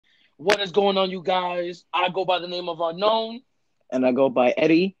What is going on, you guys? I go by the name of Unknown, And I go by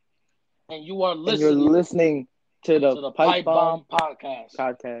Eddie, and you are and you're listening listening to the to the Pipe Pipe Bomb Bomb Podcast.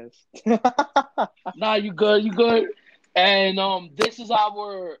 podcast. Nah, you good, you good. And this is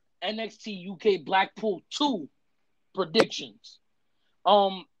our NXT UK Blackpool 2 predictions.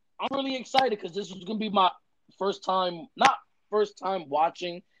 Um, I'm really excited because this is gonna be my first time, not first time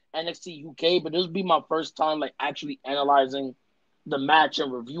watching NXT UK, but this will be my first time like actually analyzing the match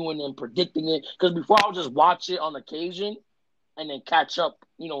and reviewing and predicting it. Because before I would just watch it on occasion and then catch up,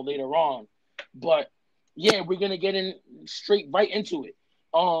 later on. But yeah, we're gonna get in straight right into it.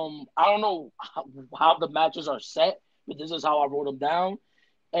 I don't know how the matches are set, but this is how I wrote them down.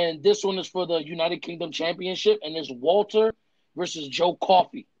 And this one is for the United Kingdom Championship, and it's Walter versus Joe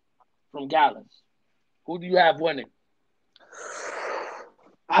Coffey from Gallons. Who do you have winning?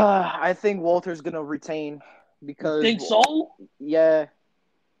 I think Walter's gonna retain You because, think so? yeah,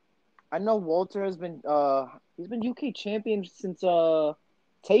 I know Walter has been he's been UK champion since It was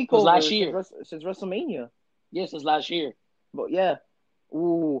last Takeover year. since WrestleMania. Yes, it's last year. But yeah,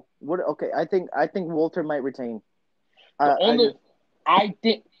 ooh, what? Okay, I think Walter might retain. The I only just I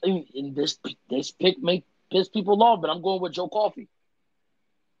think in this pick may piss people off, but I'm going with Joe Coffey.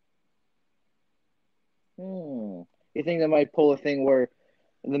 You think they might pull a thing where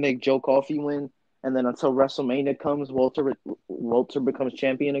they make Joe Coffey win, and then until WrestleMania comes, Walter becomes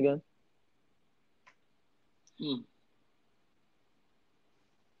champion again? Hmm.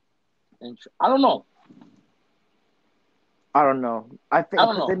 I don't know. I don't know. I I think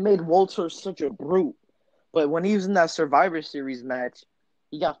don't because they know. made Walter such a brute, but when he was in that Survivor Series match,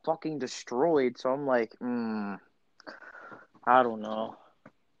 he got fucking destroyed. So I'm like, I don't know.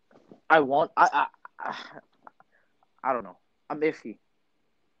 I want I don't know. I'm iffy.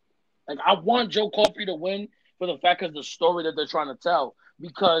 Like I want Joe Coffey to win for the fact of the story that they're trying to tell.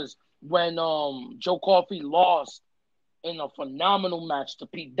 Because when Joe Coffey lost in a phenomenal match to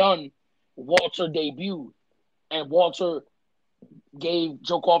Pete Dunne, Walter debuted, and Walter gave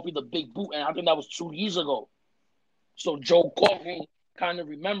Joe Coffey the big boot, and I think that was 2 years ago. So Joe Coffey kind of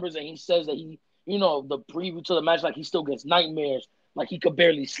remembers, and he says that the preview to the match, like he still gets nightmares, like he could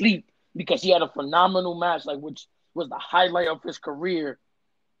barely sleep because he had a phenomenal match, like which was the highlight of his career,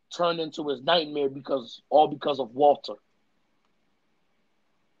 turned into his nightmare because of Walter.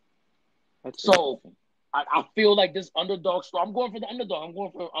 That's So interesting. I feel like this underdog story. I'm going for the underdog.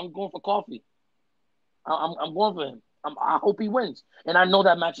 I'm going for Coffee. I'm going for him. I hope he wins, and I know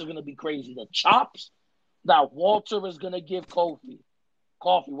that match is gonna be crazy. The chops that Walter is gonna give Coffee,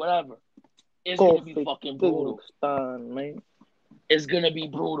 whatever, is gonna be Coffee fucking brutal. Kingston, man. It's gonna be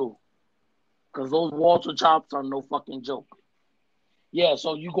brutal because those Walter chops are no fucking joke. Yeah,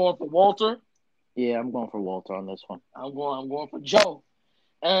 so you going for Walter? Yeah, I'm going for Walter on this one. I'm going for Joe.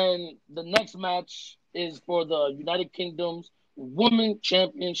 And the next match is for the United Kingdom's Women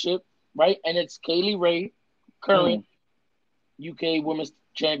Championship, right? And it's Kaylee Ray, current Mm. UK Women's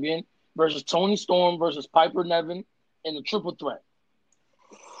Champion, versus Tony Storm versus Piper Nevin in the triple threat.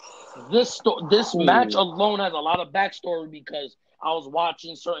 This match Ooh. alone has a lot of backstory because I was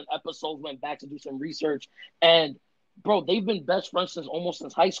watching certain episodes, went back to do some research, and bro, they've been best friends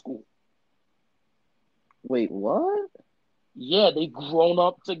since high school. Wait, what? Yeah, they've grown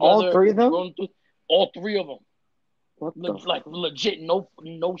up All together, three of them? grown through all three of them. What the? Like legit, no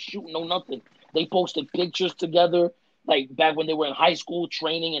shoot, no nothing. They posted pictures together, like back when they were in high school,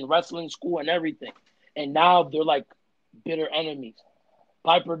 training and wrestling school and everything. And now they're like bitter enemies.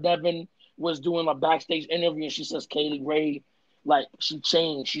 Piper Devin was doing a backstage interview, and she says Kaylee Ray, like she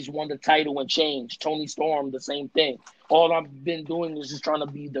changed. She's won the title and changed. Tony Storm, the same thing. All I've been doing is just trying to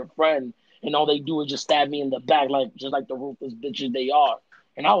be their friend, and all they do is just stab me in the back, like just like the ruthless bitches they are.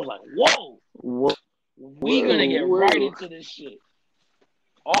 And I was like, whoa, Whoa, we gonna get right whoa. into this shit.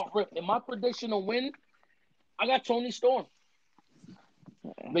 Off rip. In my prediction to win, I got Tony Storm.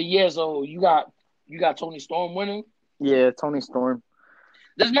 But yeah, so you got Tony Storm winning. Yeah, Tony Storm.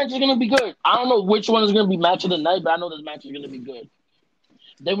 This match is gonna be good. I don't know which one is gonna be match of the night, but I know this match is gonna be good.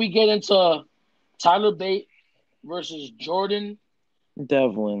 Then we get into Tyler Bate versus Jordan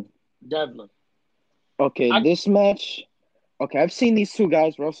Devlin. Devlin. Okay, I this match. Okay, I've seen these two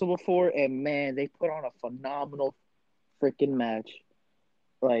guys wrestle before, and man, they put on a phenomenal freaking match.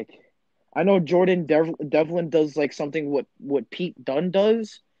 Like, I know Devlin does like something what Pete Dunne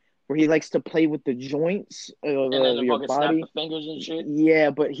does, where he likes to play with the joints and then of the your fucking snap the body. fingers and shit. Yeah,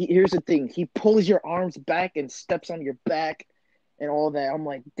 but here's the thing: he pulls your arms back and steps on your back and all that. I'm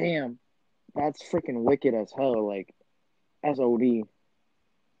like, damn, that's freaking wicked as hell. Like, as OD.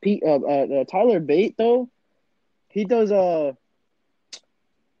 Tyler Bate though, he does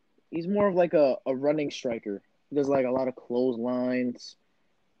He's more of like a running striker. He does like a lot of clotheslines.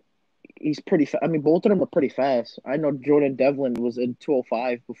 He's pretty. I mean, both of them are pretty fast. I know Jordan Devlin was in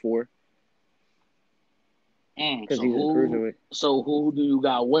 205 before because So he's a who? cruiserweight. So who do you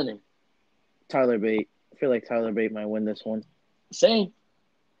got winning? Tyler Bate. I feel like Tyler Bate might win this one. Same.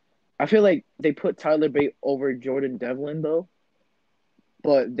 I feel like they put Tyler Bate over Jordan Devlin though,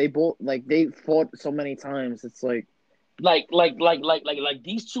 but they both like they fought so many times. It's Like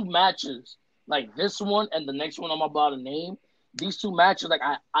these two matches, like this one and the next one I'm about to name. These two matches, like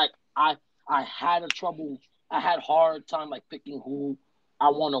I had a trouble. I had hard time like picking who I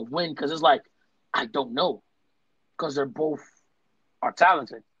want to win because it's like I don't know because they're both are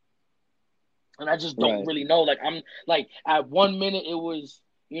talented. And I just don't right, really know. Like I'm like at 1 minute it was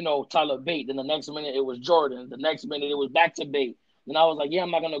Tyler Bate, then the next minute it was Jordan, the next minute it was back to Bate. Then I was like, yeah,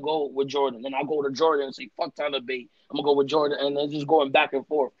 I'm not gonna go with Jordan. Then I go to Jordan and say fuck Tyler Bate. I'm gonna go with Jordan, and then just going back and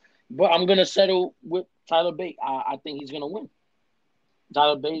forth. But I'm gonna settle with Tyler Bate. I think he's gonna win.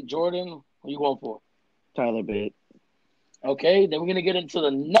 Tyler Bate, Jordan, who you going for? Tyler Bate. Okay, then we're gonna get into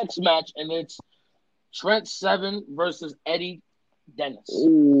the next match, and it's Trent Seven versus Eddie Dennis.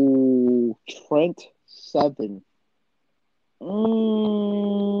 Ooh, Trent Seven.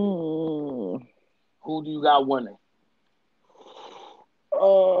 Mm. Who do you got winning?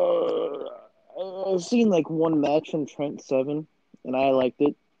 I've seen like one match from Trent Seven, and I liked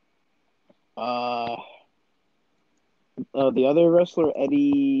it. Uh, the other wrestler,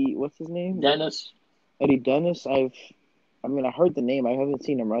 Eddie, what's his name? Dennis. Eddie Dennis. I mean, I heard the name. I haven't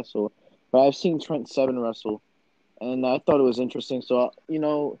seen him wrestle, but I've seen Trent Seven wrestle, and I thought it was interesting. So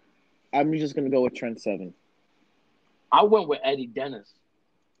I'm just gonna go with Trent Seven. I went with Eddie Dennis.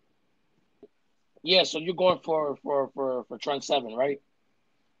 Yeah, so you're going for Trent Seven, right?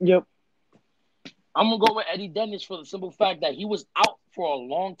 Yep. I'm gonna go with Eddie Dennis for the simple fact that he was out for a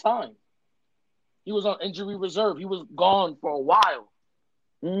long time. He was on injury reserve. He was gone for a while.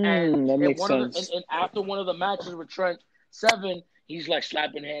 And That in makes one of the sense. and after one of the matches with Trent Seven, he's like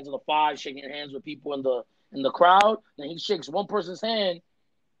slapping hands in the five, shaking hands with people in the crowd. Then he shakes one person's hand,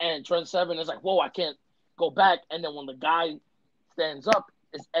 and Trent Seven is like, "Whoa, I can't go back." And then when the guy stands up,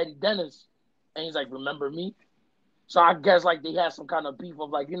 it's Eddie Dennis, and he's like, "Remember me?" So I guess like they had some kind of beef of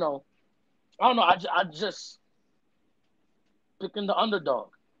like I don't know. I just picking the underdog,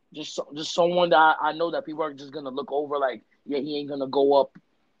 just someone that I know that people are just gonna look over like, yeah, he ain't gonna go up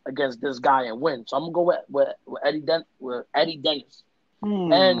against this guy and win. So I'm gonna go with Eddie Dennis,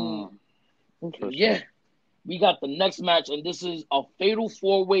 Hmm. and Interesting. yeah, we got the next match, and this is a fatal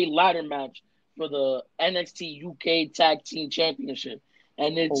 4-way ladder match for the NXT UK Tag Team Championship,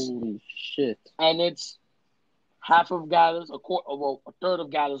 and it's Holy shit. and it's half of Gallus, a third of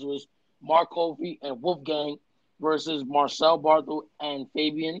Gallus was Mark Kofi and Wolfgang versus Marcel Barthel and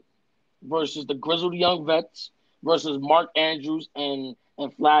Fabian versus the Grizzled Young Vets versus Mark Andrews and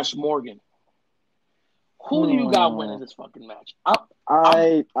Flash Morgan. Who do you got winning Hmm. this fucking match? I'm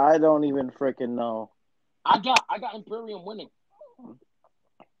I don't even freaking know. I got Imperium winning.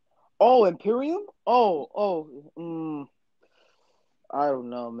 Oh, Imperium? I don't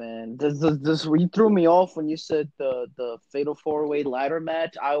know, man. This you threw me off when you said the Fatal 4-Way ladder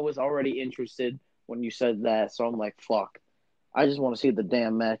match. I was already interested when you said that, so I'm like, fuck. I just want to see the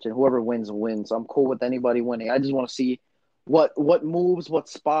damn match, and whoever wins wins. I'm cool with anybody winning. I just want to see what moves, what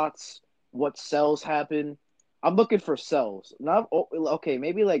spots, what sells happen. I'm looking for sells. Not okay,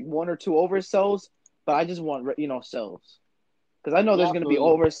 maybe like one or two oversells, but I just want sells. Because I know Yeah, there's I going to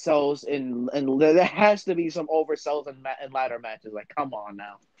feel be you. oversells and there has to be some oversells in ladder matches. Like, come on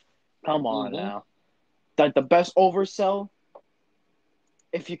now, come on Mm-hmm. now. Like the best oversell,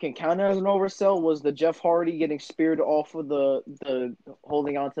 if you can count it as an oversell, was the Jeff Hardy getting speared off of the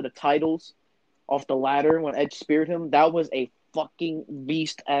holding on to the titles off the ladder when Edge speared him. That was a fucking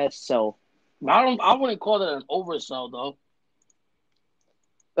beast ass sell. I wouldn't call that an oversell though.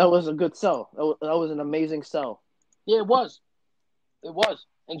 That was a good sell. That was an amazing sell. Yeah, it was. It was.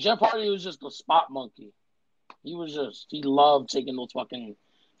 And Jeff Hardy was just a spot monkey. He loved taking those fucking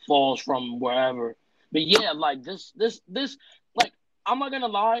falls from wherever. But yeah, like this like I'm not gonna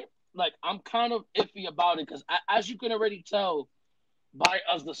lie, like I'm kind of iffy about it because as you can already tell by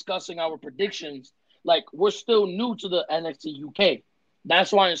us discussing our predictions, like we're still new to the NXT UK.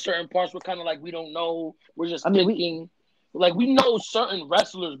 That's why in certain parts we're kind of like we don't know. We're I just mean, thinking, like we know certain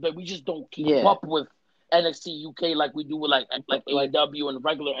wrestlers, but we just don't keep yeah, up with NXT UK like we do with like like AEW and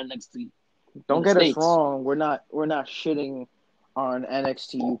regular NXT in don't the get us states. wrong. We're not shitting on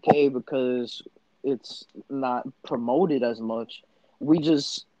NXT UK because it's not promoted as much. We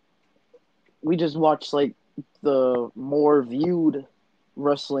just we just watch like the more viewed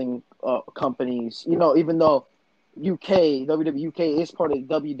wrestling companies. You know, even though WWE UK is part of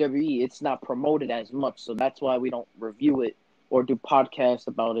WWE, it's not promoted as much, so that's why we don't review it or do podcasts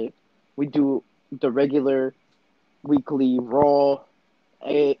about it. We do the regular weekly Raw,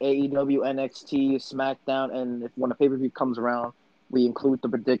 AEW, NXT, SmackDown, and if when a pay-per-view comes around, we include the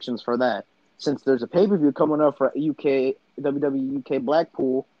predictions for that. Since there's a pay-per-view coming up for WWE UK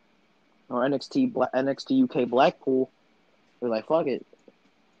Blackpool or NXT UK Blackpool, we're like, fuck it.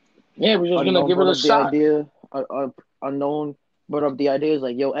 Yeah, we're just gonna give it a shot. Unknown brought up the idea is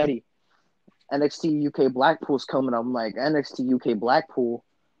like, yo, Eddie, NXT UK Blackpool's coming up. I'm like, NXT UK Blackpool?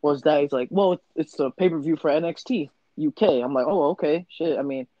 What's that? He's like, well, it's the pay-per-view for NXT UK. I'm like, oh, okay, shit. I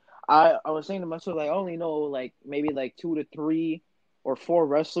mean, I was saying to myself, like, I only know, like, maybe, like, 2 to 3 or 4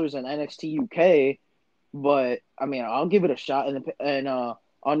 wrestlers in NXT UK, but, I mean, I'll give it a shot. And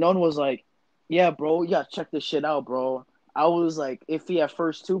Unknown was like, yeah, bro, you gotta check this shit out, bro. I was, like, iffy at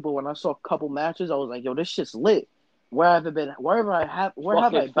first, too, but when I saw a couple matches, I was like, yo, this shit's lit. Where have I been? Where have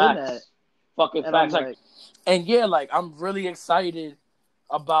I been at? Fucking And facts. I'm Like, and yeah, like, I'm really excited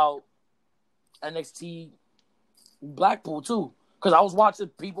about NXT Blackpool too, because I was watching.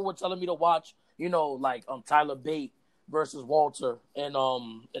 People were telling me to watch, you know, like Tyler Bate versus Walter and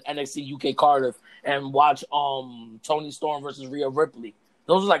NXT UK Cardiff, and watch Tony Storm versus Rhea Ripley.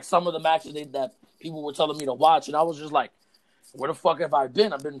 Those are like some of the matches that people were telling me to watch, and I was just like, where the fuck have I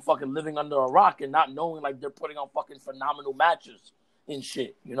been? I've been fucking living under a rock and not knowing like they're putting on fucking phenomenal matches and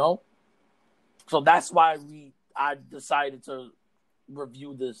shit, you know? So that's why I decided to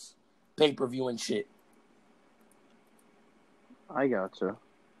review this pay-per-view and shit. I gotcha.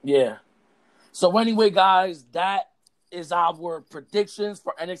 Yeah. So anyway, guys, that is our predictions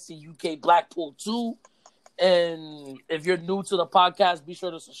for NXT UK Blackpool 2. And if you're new to the podcast, be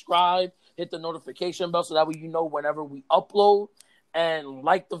sure to subscribe, hit the notification bell so that way you know whenever we upload, and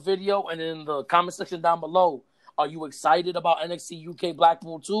like the video. And in the comment section down below, are you excited about NXT UK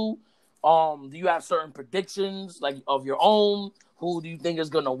Blackpool 2? Do you have certain predictions like of your own? Who do you think is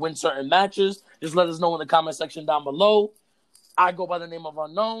going to win certain matches? Just let us know in the comment section down below. I go by the name of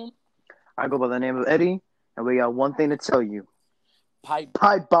Unknown. I go by the name of Eddie, and we got one thing to tell you. Pipe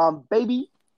bomb, baby.